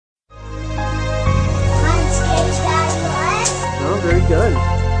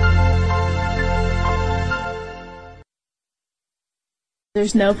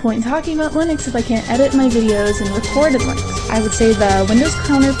There's no point in talking about Linux if I can't edit my videos and record in Linux. I would say the Windows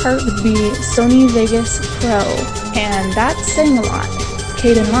counterpart would be Sony Vegas Pro, and that's saying a lot.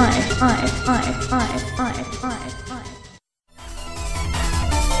 Caden Live, I.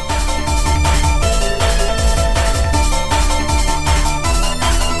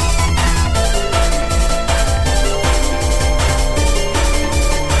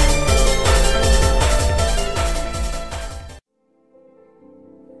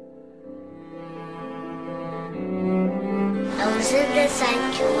 The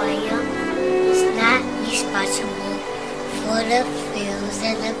Aquarium is not responsible for the views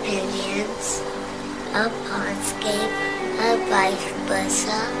and opinions of Pondscape, or vice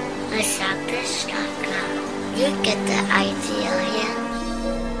versa, or Shockers.com. You get the idea here.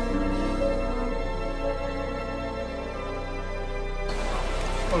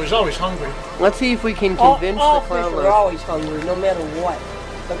 Oh, he's always hungry. Let's see if we can convince all the clown. Fish are always hungry, no matter what.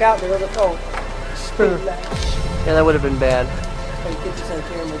 Look out, there, look out. Yeah, that would have been bad. Get this on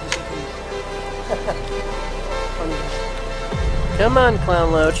camera just in case. Come on,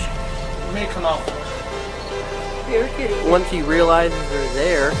 Clown Loach. He may come out first. Here, kitty. Once he realizes they're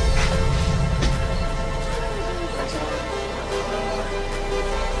there.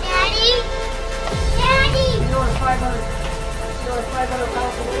 Daddy? Daddy? You know what 500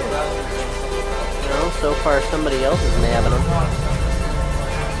 pounds of No, so far somebody else is nabbing him.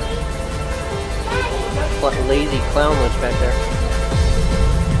 Lazy Clown Loach back there.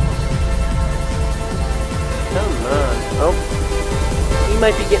 Come on. Oh. He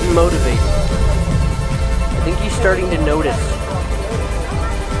might be getting motivated. I think he's starting to notice.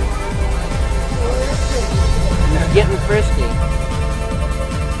 He's getting frisky.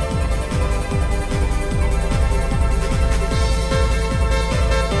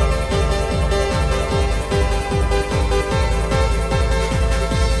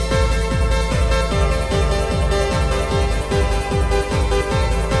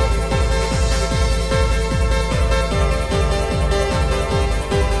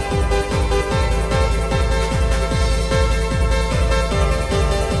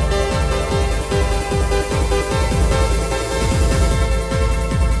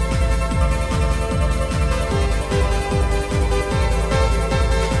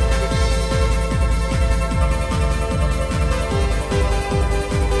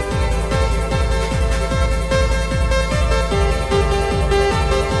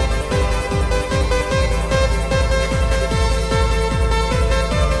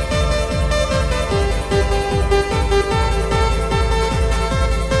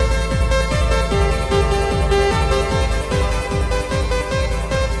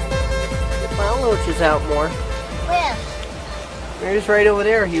 Out more. Where? He's right over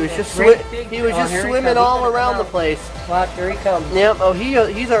there. He was just swimming all around the place. Watch, here he comes. Yep. Oh,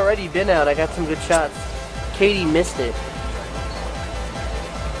 he's already been out. I got some good shots. Katie missed it.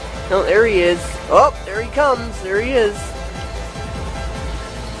 Oh, there he is. Oh, there he comes. There he is.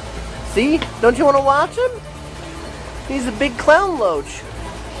 See? Don't you want to watch him? He's a big clown loach.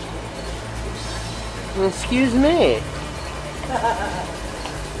 Excuse me.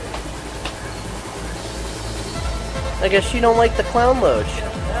 I guess you don't like the clown loach.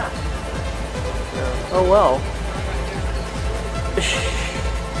 Oh well.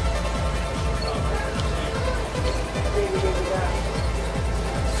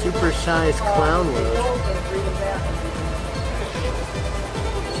 Super-sized clown loach.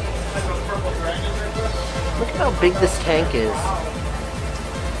 Look at how big this tank is.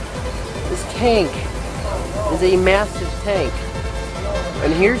 This tank is a massive tank.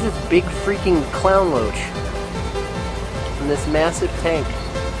 And here's this big freaking clown loach. In this massive tank.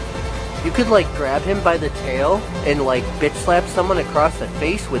 You could like grab him by the tail and like bitch slap someone across the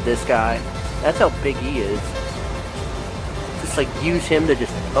face with this guy. That's how big he is. Just like use him to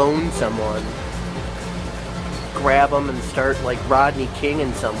just own someone. Grab him and start like Rodney King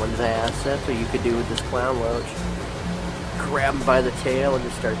in someone's ass. That's what you could do with this clown loach. Grab him by the tail and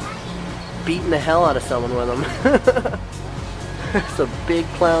just start beating the hell out of someone with him. It's a big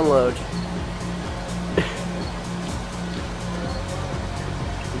clown loach.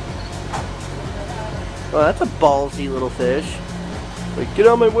 Oh, that's a ballsy little fish. Like, get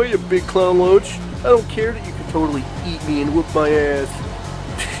out of my way, you big clown loach. I don't care that you can totally eat me and whoop my ass.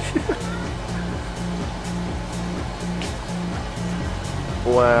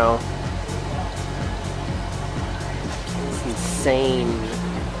 Wow. It's insane.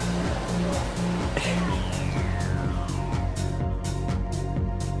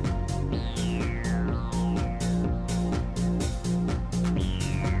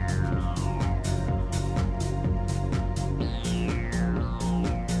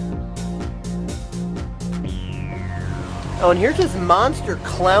 Oh, and here's this monster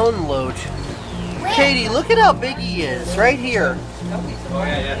clown loach. Katie, look at how big he is, right here.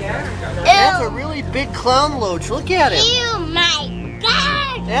 That's a really big clown loach. Look at him. Oh my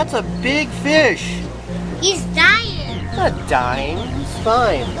God! That's a big fish. He's dying. He's not dying. He's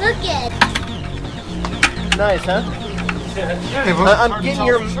fine. Look at Nice, huh? I'm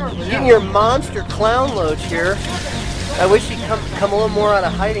getting your monster clown loach here. I wish he'd come a little more out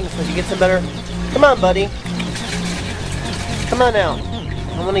of hiding so he gets some better. Come on, buddy. Come on out.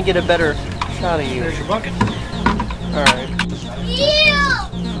 I want to get a better shot of you. There's your bucket. All right. Ew!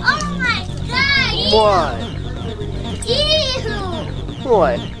 Oh my God! What? Ew!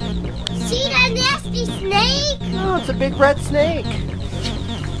 What? See that nasty snake? Oh, it's a big red snake.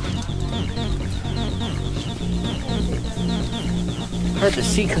 Hard to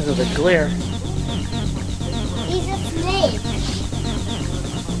see because of the glare. He's a snake.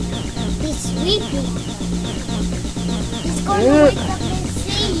 He's sleeping. He's going to wake up and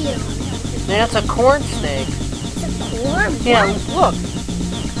see you. That's a corn snake. It's a corn? Yeah, look.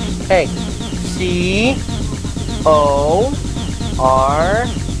 Hey, C-O-R-N.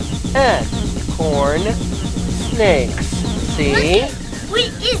 Corn snakes. See? What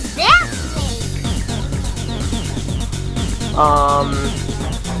is that snake?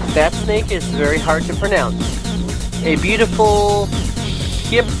 That snake is very hard to pronounce. A beautiful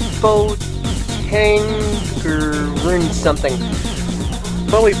hippotangerine something.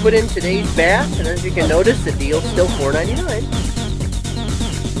 Well, we put in today's bass, and as you can notice, the deal's still $4.99.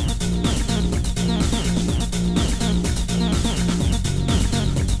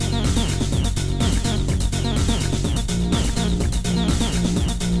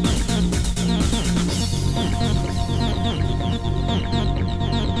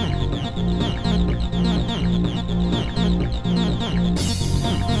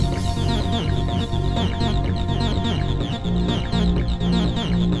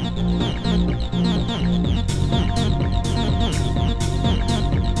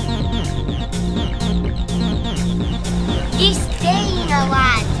 He's staying a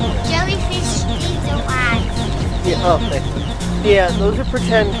lot. Jellyfish stays a lot. Yeah, oh, thanks. Yeah, those are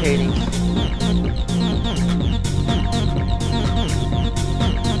pretend, Katie.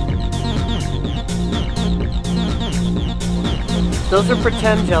 Those are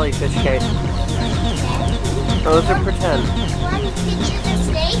pretend jellyfish, Kate. Those are pretend. Want to picture the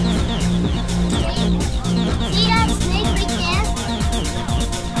snake? See that snake right there?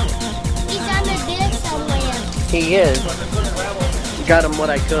 He's on the bed somewhere. He is. Got him what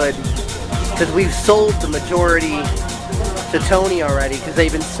I could. Because we've sold the majority to Tony already, because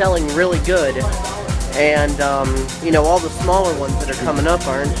they've been selling really good. And, you know, all the smaller ones that are coming up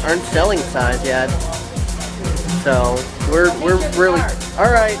aren't selling size yet. So, we're really,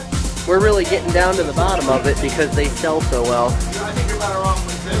 alright, we're really getting down to the bottom of it because they sell so well.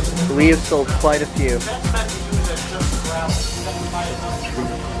 We have sold quite a few.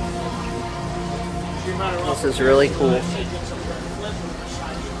 This is really cool.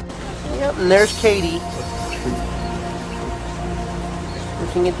 Yep, and there's Katie.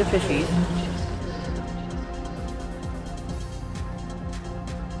 Looking at the fishies.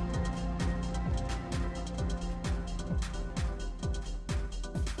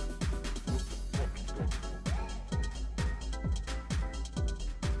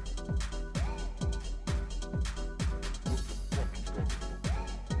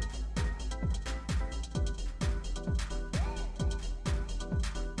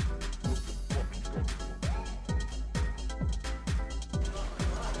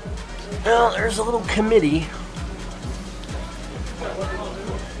 Well, there's a little committee.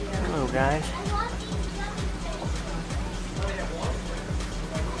 Hello, guys.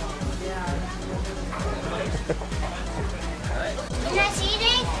 Can I see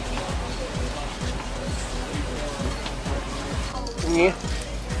this? Yeah.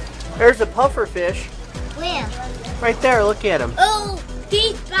 There's a puffer fish. Where? Right there, look at him. Oh,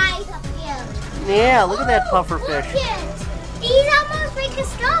 he's right up here. Yeah, look at that puffer fish. Look at it. He's almost like a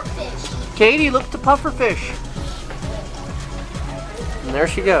starfish. Katie, look at the puffer fish. And there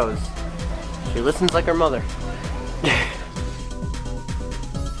she goes. She listens like her mother.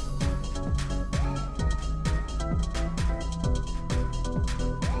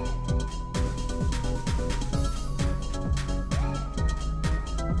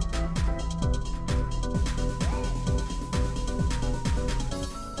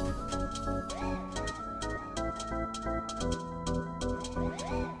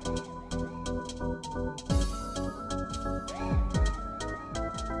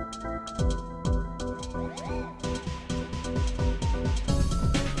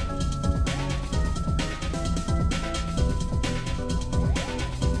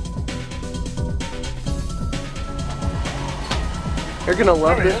 They're gonna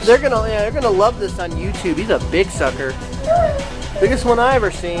love this. They're gonna love this on YouTube. He's a big sucker. Biggest one I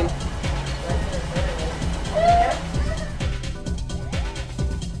ever seen.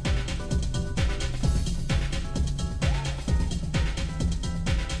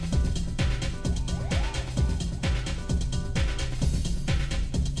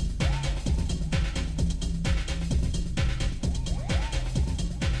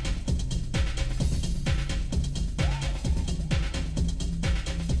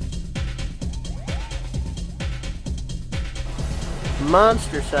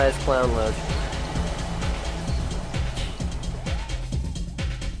 Monster-sized clown loach.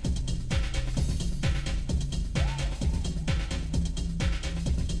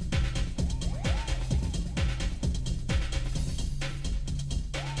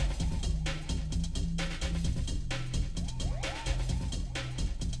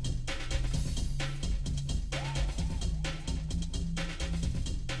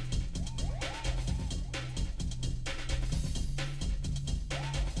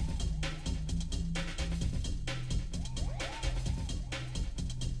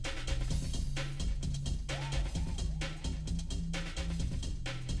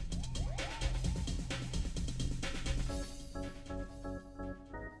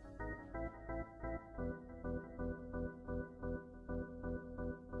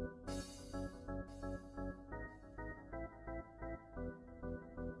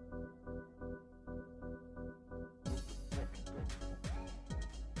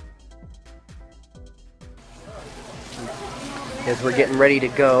 As we're getting ready to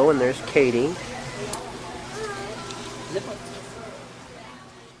go, and there's Katie. Zip up.